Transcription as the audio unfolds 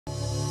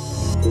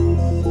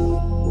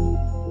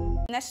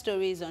Next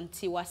story is on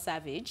Tiwa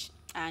Savage,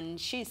 and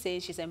she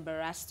says she's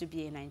embarrassed to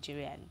be a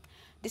Nigerian.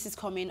 This is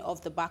coming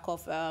off the back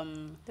of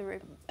the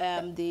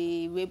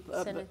rape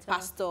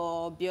pastor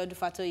Biodun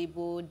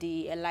Fatoyibo,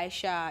 the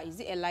Elisha, is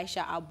it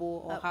Elisha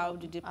Abo, or how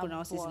do they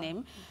pronounce his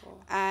name?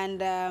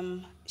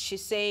 And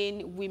she's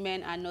saying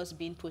women are not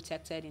being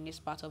protected in this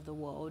part of the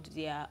world.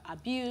 They are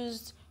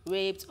abused,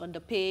 raped,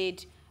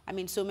 underpaid. I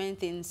mean, so many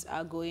things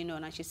are going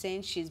on, and she's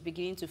saying she's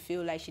beginning to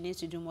feel like she needs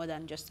to do more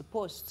than just to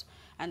post,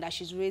 and that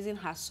she's raising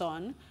her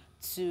son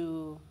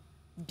to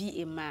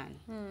be a man.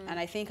 And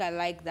I think I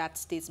like that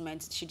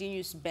statement. She didn't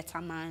use better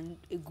man,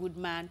 a good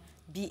man,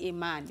 be a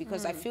man,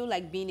 because I feel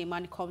like being a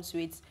man comes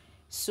with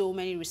so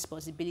many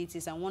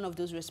responsibilities, and one of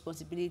those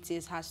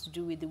responsibilities has to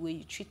do with the way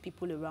you treat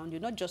people around you,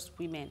 not just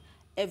women,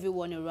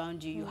 everyone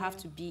around you. You have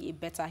to be a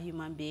better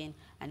human being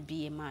and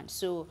be a man.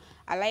 So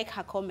I like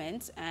her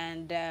comments,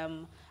 and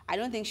I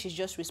don't think she's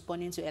just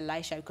responding to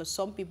Elisha, because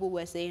some people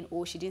were saying,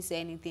 oh, she didn't say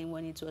anything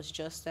when it was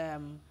just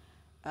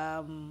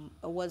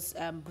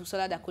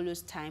Busola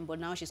Dakolo's time, but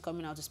now she's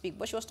coming out to speak.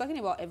 But she was talking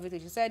about everything.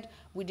 She said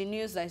with the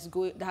news that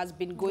has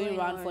been going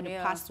around for the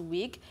past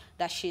week,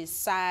 that she's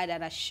sad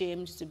and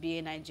ashamed to be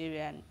a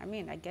Nigerian. I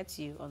mean, I get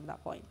you on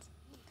that point.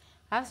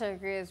 I have to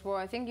agree as well.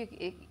 I think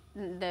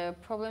the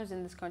problems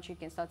in this country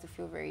can start to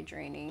feel very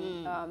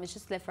draining. It's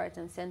just left, right,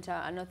 and center,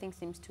 and nothing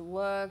seems to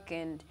work.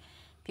 And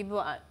people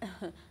are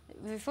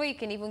before you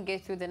can even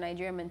get through the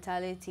Nigerian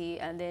mentality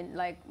and then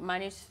like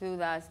manage through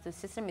that, the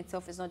system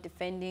itself is not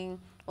defending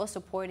or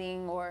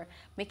supporting or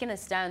making a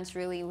stance.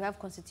 Really, we have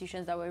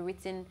constitutions that were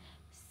written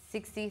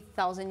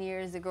 60,000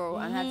 years ago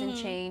and hasn't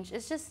changed.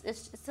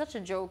 It's such a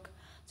joke.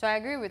 So I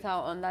agree with her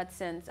on that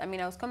sense. I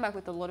mean, I was come back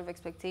with a lot of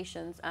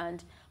expectations,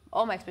 and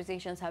all my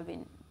expectations have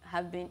been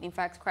in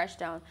fact crashed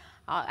down,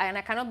 and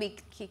I cannot be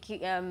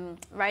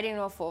riding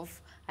off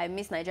of I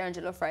miss Nigerian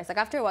jollof rice. Like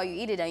after a while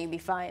you eat it and you'll be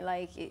fine.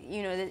 Like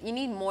you know, you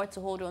need more to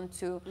hold on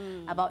to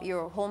about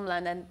your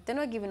homeland, and they're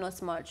not giving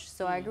us much.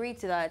 So I agree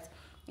to that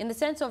in the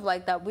sense of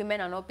like that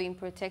women are not being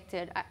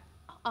protected.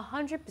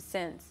 100%.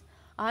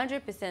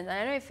 And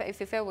I know if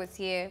Ife was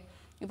here,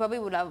 you probably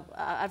would have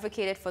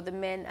advocated for the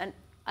men. And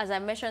as I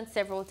mentioned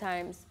several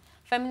times,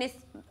 feminists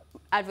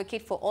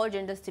advocate for all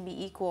genders to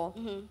be equal.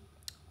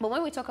 But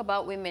when we talk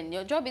about women,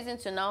 your job isn't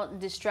to now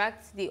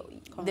distract the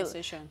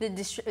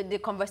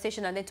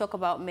conversation and then talk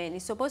about men.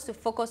 It's supposed to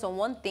focus on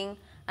one thing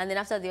and then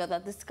after the other.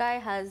 The sky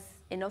has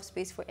enough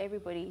space for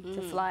everybody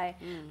to fly.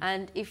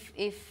 And if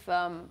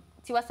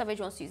Tiwa Savage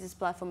wants to use this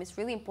platform, it's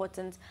really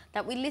important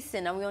that we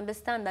listen and we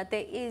understand that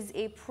there is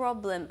a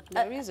problem.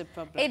 There is a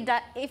problem.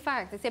 In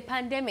fact, it's a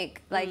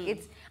pandemic. Like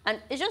and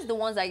it's just the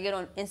ones that get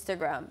on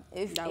Instagram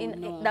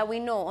that we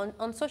know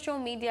on social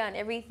media and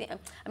everything.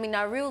 I mean,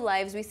 our real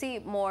lives we see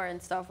it more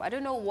and stuff. I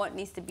don't know what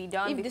needs to be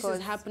done. If this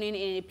is happening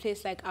in a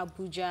place like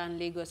Abuja and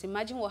Lagos,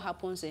 imagine what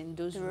happens in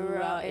those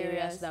rural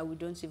areas that we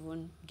don't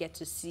even get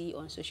to see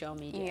on social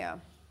media. Yeah.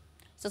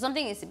 So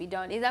something needs to be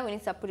done. Either we need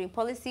to start putting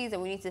policies,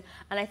 and we need to.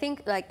 And I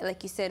think,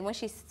 like you said, when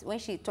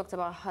she talked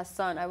about her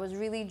son, I was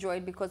really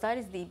joyed because that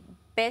is the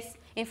best.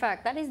 In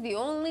fact, that is the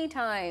only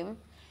time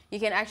you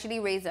can actually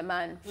raise a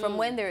man from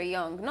when they're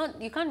young.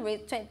 You can't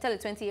tell a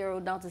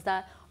 20-year-old now to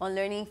start on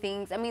learning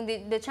things. I mean,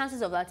 the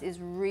chances of that is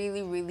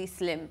really, really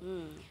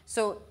slim.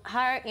 So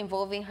her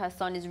involving her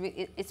son is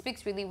it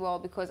speaks really well,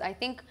 because I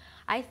think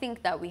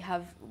that we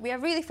have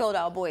really failed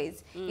our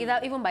boys, either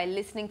even by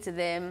listening to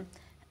them,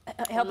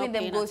 helping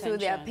them go through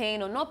their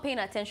pain, or not paying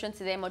attention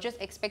to them, or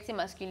just expecting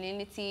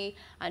masculinity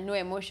and no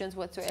emotions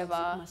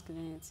whatsoever.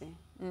 Masculinity.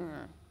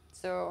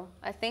 So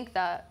I think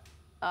that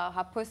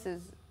her post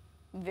is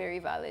very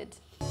valid.